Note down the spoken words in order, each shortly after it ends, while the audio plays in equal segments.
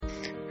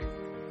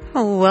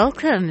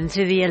Welcome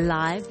to the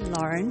Alive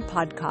Loren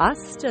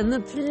Podcast and the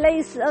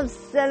place of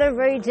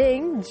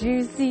celebrating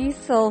juicy,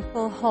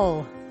 soulful,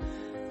 whole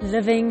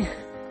living,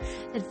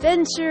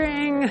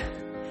 adventuring,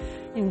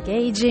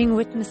 engaging,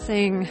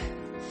 witnessing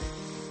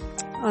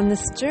on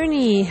this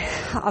journey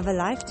of a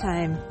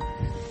lifetime.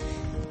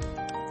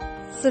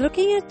 So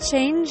looking at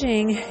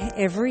changing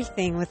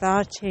everything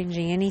without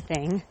changing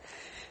anything,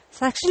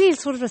 it's actually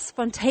sort of a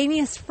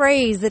spontaneous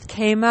phrase that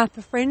came up.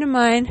 A friend of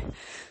mine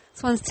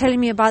was telling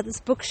me about this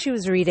book she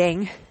was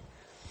reading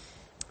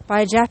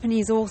by a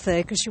Japanese author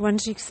because she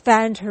wanted to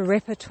expand her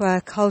repertoire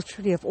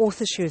culturally of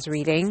authors she was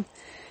reading. And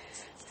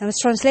it was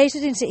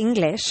translated into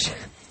English.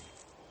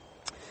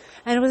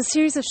 And it was a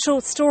series of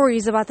short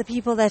stories about the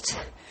people that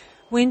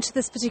went to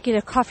this particular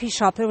coffee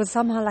shop. It was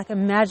somehow like a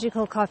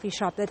magical coffee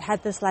shop that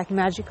had this like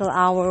magical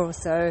hour or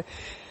so.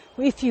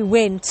 If you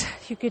went,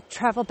 you could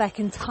travel back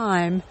in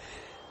time.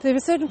 There were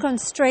certain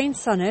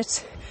constraints on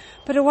it,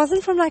 but it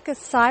wasn't from like a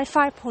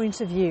sci-fi point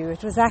of view.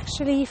 It was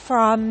actually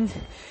from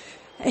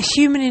a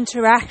human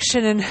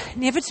interaction, and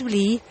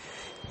inevitably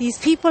these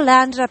people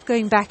landed up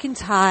going back in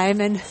time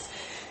and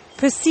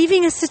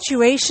perceiving a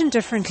situation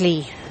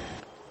differently.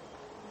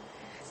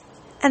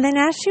 And then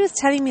as she was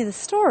telling me the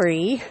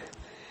story,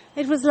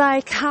 it was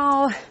like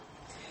how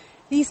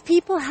these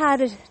people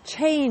had a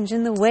change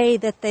in the way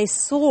that they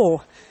saw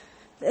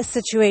a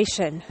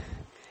situation.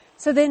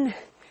 So then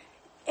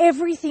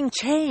everything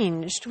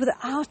changed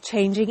without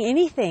changing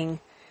anything,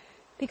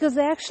 because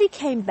they actually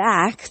came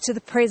back to the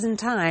present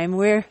time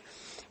where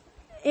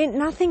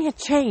nothing had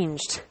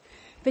changed,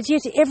 but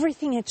yet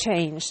everything had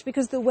changed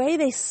because the way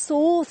they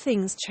saw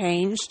things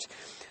changed.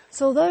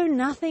 So although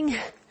nothing,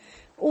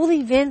 all the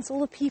events, all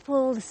the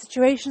people, the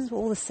situations were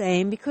all the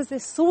same, because they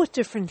saw it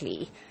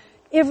differently,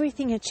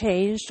 everything had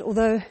changed,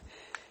 although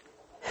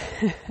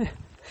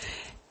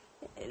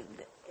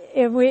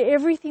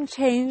everything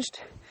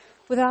changed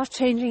without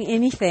changing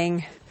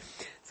anything.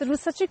 So it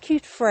was such a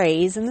cute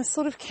phrase, and this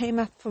sort of came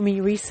up for me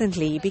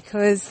recently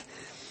because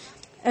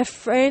a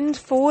friend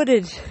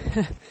forwarded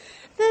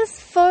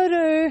this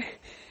photo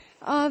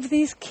of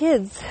these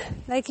kids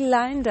like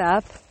lined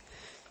up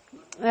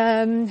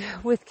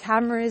with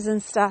cameras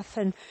and stuff,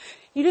 and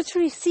you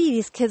literally see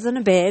these kids on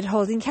a bed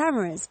holding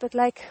cameras. But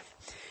like,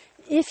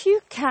 if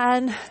you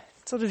can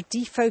sort of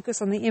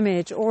defocus on the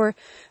image, or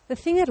the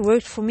thing that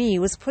worked for me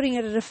was putting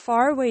it at a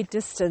faraway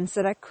distance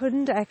that I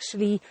couldn't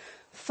actually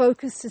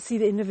focus to see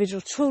the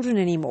individual children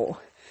anymore,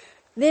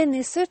 then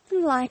there's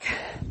certain like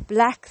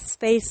black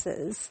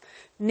spaces,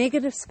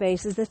 negative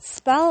spaces that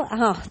spell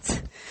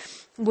out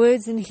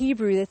words in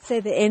Hebrew that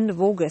say the end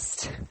of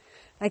August,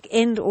 like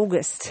end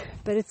August,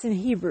 but it's in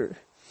Hebrew.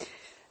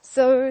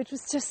 So it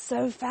was just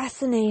so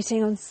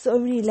fascinating on so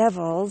many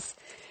levels,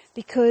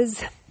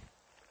 because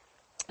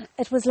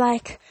it was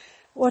like,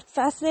 what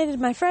fascinated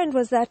my friend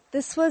was that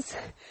this was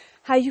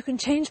how you can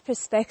change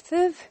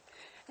perspective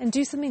and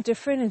do something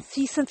different and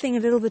see something a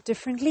little bit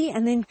differently,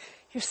 and then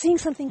you're seeing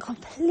something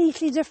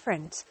completely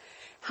different.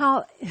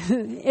 How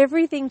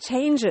everything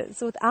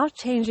changes without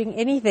changing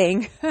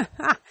anything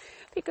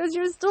because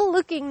you're still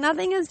looking.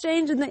 Nothing has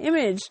changed in the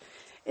image.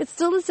 It's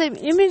still the same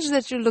image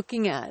that you're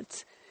looking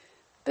at.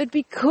 But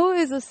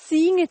because of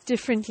seeing it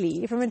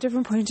differently, from a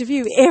different point of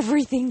view,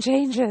 everything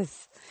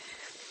changes.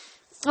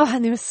 Oh,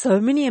 and there were so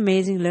many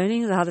amazing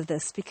learnings out of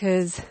this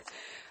because,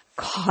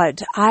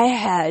 God, I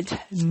had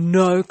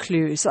no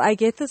clue. So I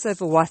get this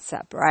over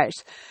WhatsApp, right?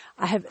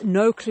 I have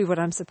no clue what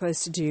I'm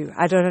supposed to do.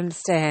 I don't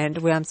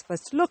understand where I'm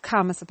supposed to look. How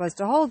am I supposed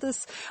to hold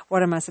this?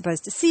 What am I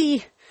supposed to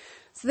see?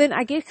 So then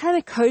I get kind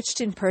of coached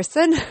in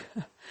person.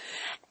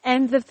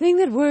 And the thing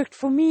that worked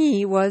for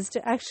me was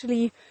to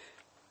actually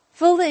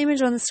fill the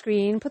image on the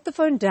screen, put the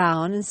phone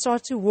down, and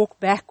start to walk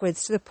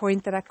backwards to the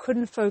point that I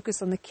couldn't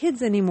focus on the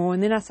kids anymore.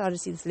 And then I started to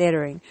see this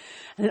lettering.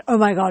 And then, oh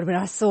my God, when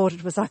I saw it,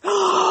 it was like,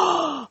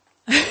 oh!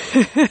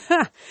 It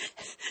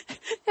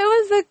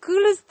was the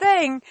coolest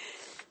thing.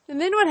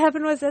 And then what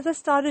happened was, as I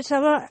started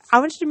to, I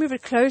wanted to move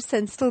it closer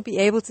and still be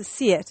able to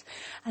see it.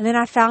 And then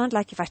I found,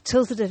 like, if I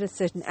tilted it at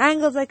certain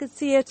angles, I could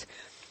see it.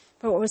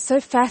 But what was so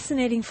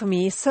fascinating for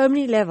me is so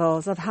many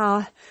levels of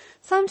how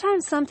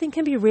sometimes something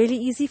can be really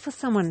easy for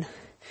someone,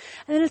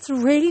 and then it's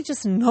really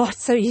just not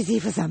so easy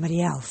for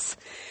somebody else.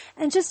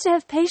 And just to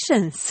have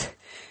patience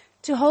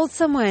to hold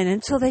someone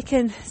until they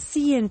can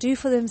see and do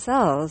for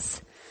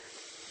themselves.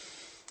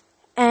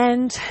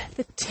 And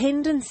the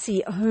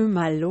tendency, oh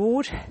my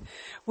Lord,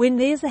 when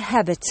there's a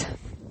habit,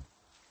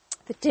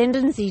 the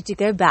tendency to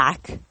go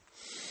back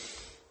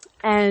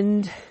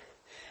and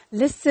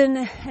listen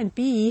and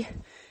be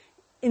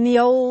in the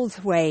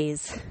old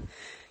ways.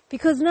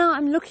 Because now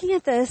I'm looking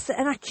at this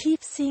and I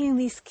keep seeing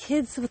these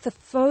kids with the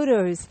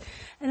photos,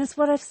 and it's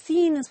what I've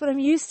seen, it's what I'm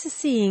used to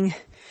seeing.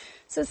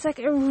 So it's like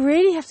I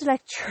really have to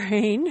like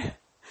train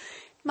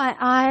my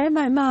eye,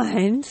 my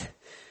mind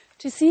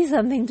to see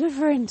something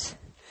different.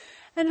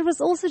 And it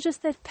was also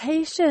just that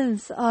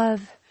patience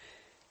of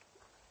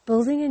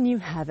building a new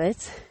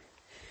habit.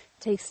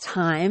 It takes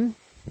time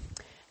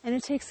and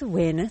it takes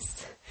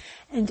awareness.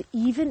 And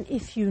even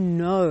if you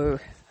know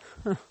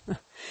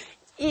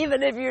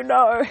even if you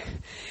know,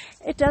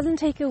 it doesn't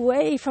take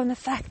away from the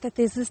fact that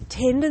there's this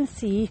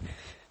tendency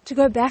to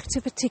go back to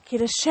a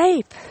particular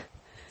shape.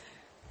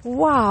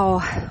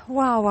 Wow.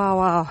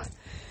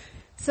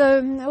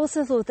 So I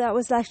also thought that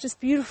was like just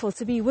beautiful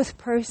to be with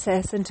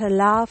process and to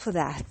allow for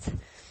that.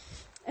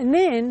 And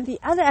then the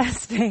other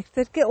aspect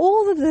that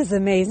all of this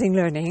amazing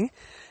learning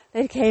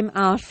that came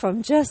out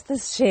from just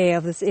this share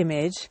of this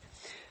image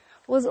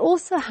was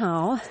also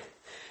how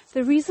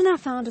the reason I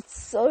found it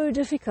so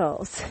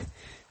difficult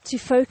to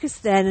focus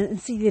then and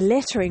see the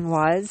lettering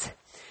was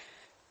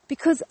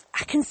because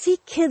I can see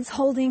kids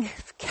holding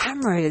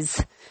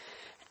cameras,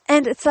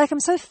 and it's like I'm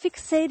so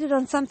fixated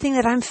on something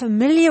that I'm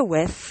familiar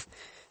with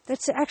that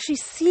to actually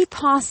see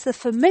past the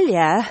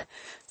familiar,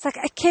 it's like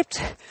I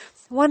kept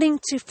wanting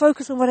to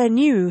focus on what I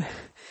knew.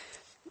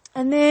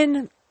 And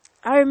then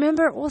I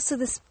remember also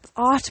this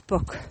art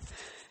book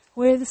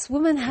where this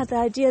woman had the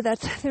idea that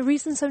the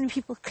reason so many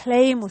people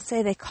claim or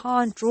say they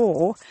can't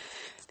draw,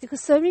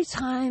 because so many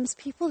times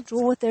people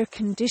draw what they're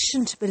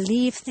conditioned to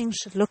believe things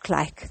should look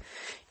like.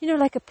 You know,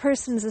 like a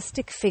person is a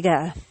stick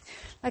figure.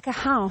 Like a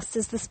house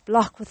is this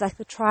block with like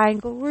the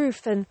triangle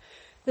roof and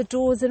the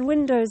doors and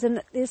windows.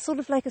 And there's sort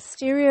of like a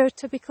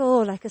stereotypical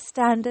or like a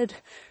standard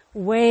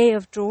way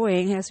of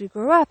drawing as we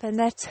grow up. And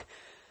that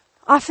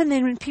often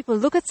then when people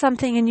look at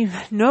something and you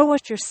know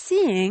what you're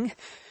seeing,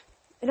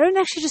 they don't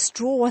actually just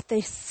draw what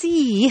they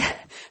see.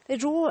 They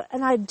draw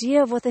an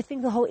idea of what they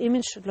think the whole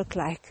image should look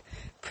like,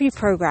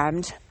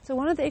 pre-programmed. So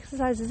one of the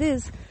exercises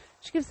is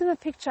she gives them a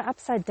picture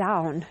upside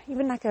down,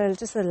 even like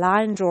just a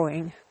line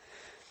drawing.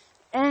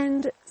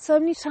 And so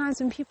many times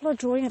when people are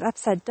drawing it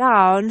upside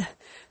down,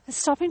 they're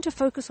stopping to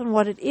focus on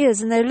what it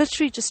is, and they're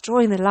literally just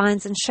drawing the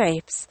lines and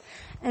shapes.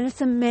 And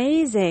it's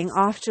amazing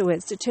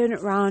afterwards to turn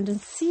it around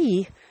and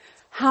see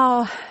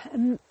how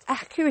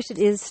accurate it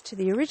is to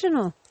the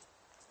original.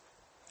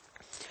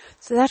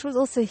 So that was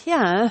also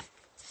here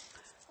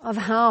of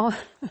how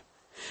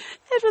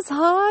it was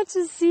hard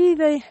to see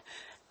the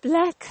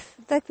black,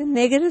 like the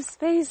negative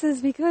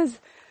spaces, because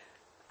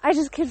I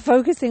just kept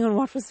focusing on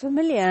what was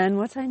familiar and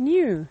what I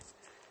knew.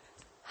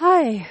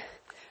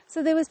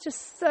 So there was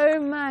just so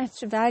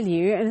much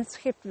value, and it's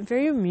kept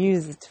very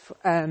amused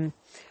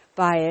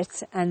by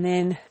it, and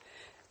then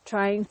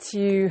trying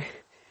to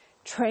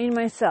train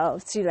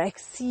myself to like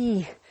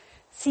see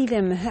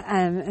them,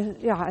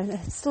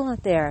 it's still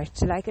not there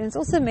to like, and it's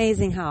also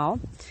amazing how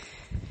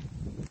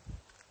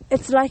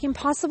it's like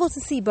impossible to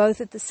see both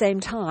at the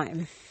same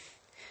time.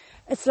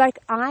 It's like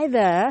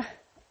either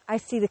I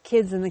see the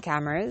kids in the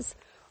cameras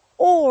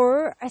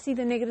or I see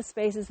the negative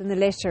spaces in the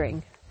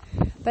lettering,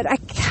 but I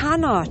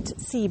cannot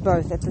see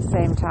both at the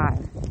same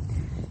time.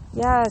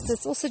 Yeah, so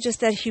it's also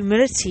just that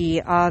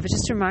humility of, it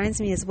just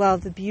reminds me as well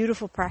of the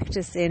beautiful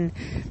practice in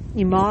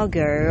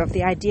Imago of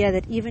the idea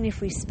that even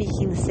if we're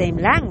speaking the same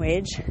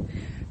language,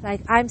 like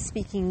I'm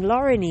speaking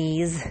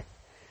Lorenese,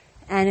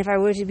 and if I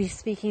were to be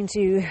speaking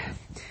to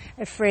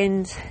a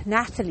friend,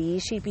 Natalie,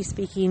 she'd be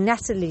speaking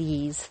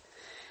Natalie's.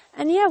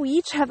 And yeah, we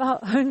each have our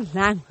own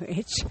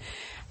language,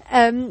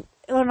 on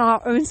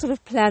our own sort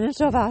of planet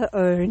of our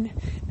own,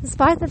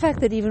 despite the fact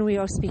that even we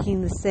are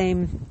speaking the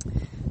same.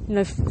 You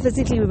know,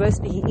 physically we're both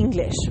speaking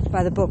English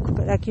by the book,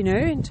 but like, you know,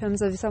 in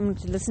terms of someone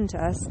to listen to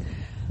us,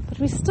 but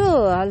we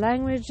still, our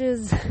language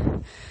is,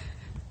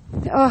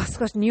 it's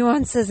got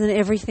nuances and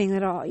everything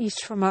that are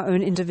each from our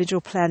own individual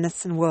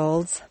planets and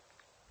worlds.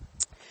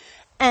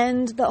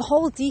 And the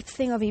whole deep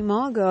thing of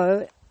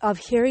Imago, of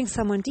hearing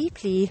someone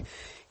deeply,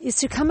 is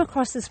to come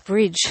across this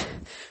bridge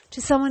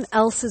to someone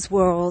else's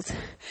world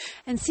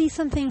and see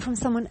something from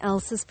someone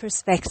else's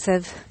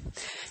perspective.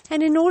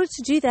 And in order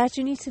to do that,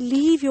 you need to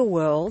leave your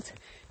world,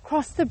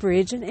 cross the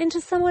bridge and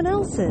enter someone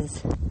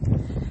else's.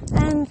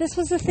 And this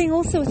was the thing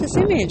also with this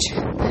image,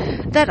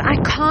 that I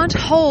can't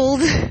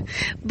hold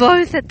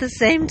both at the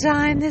same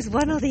time. There's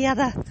one or the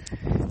other.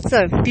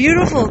 So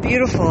beautiful,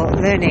 beautiful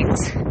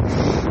learnings.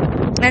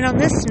 And on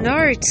this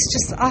note,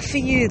 just offer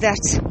you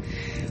that,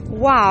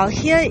 wow,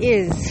 here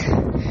is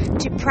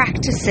to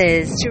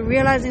practices, to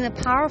realizing the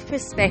power of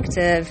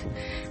perspective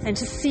and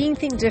to seeing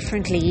things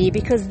differently,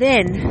 because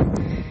then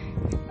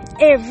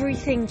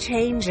everything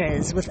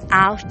changes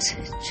without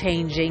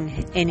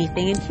changing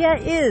anything. And here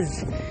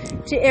is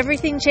to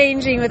everything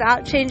changing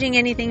without changing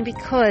anything,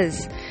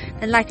 because,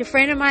 and like a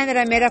friend of mine that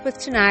I met up with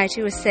tonight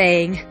who was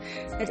saying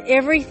that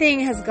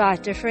everything has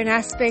got different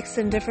aspects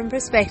and different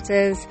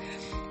perspectives,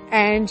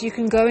 and you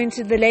can go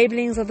into the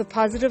labelings of the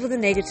positive or the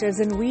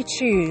negatives, and we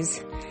choose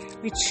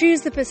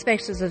the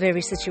perspectives of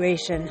every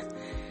situation.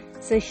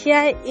 So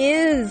here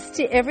is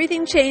to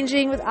everything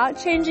changing without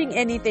changing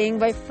anything,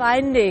 by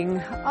finding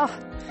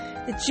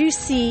the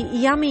juicy,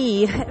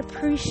 yummy,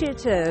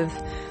 appreciative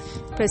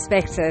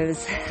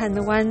perspectives, and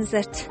the ones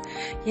that,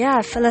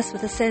 fill us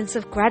with a sense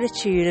of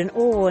gratitude and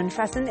awe and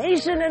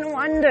fascination and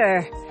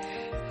wonder.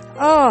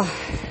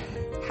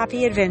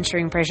 Happy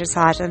adventuring, precious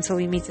heart, until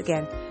we meet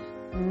again.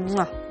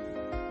 Mwah.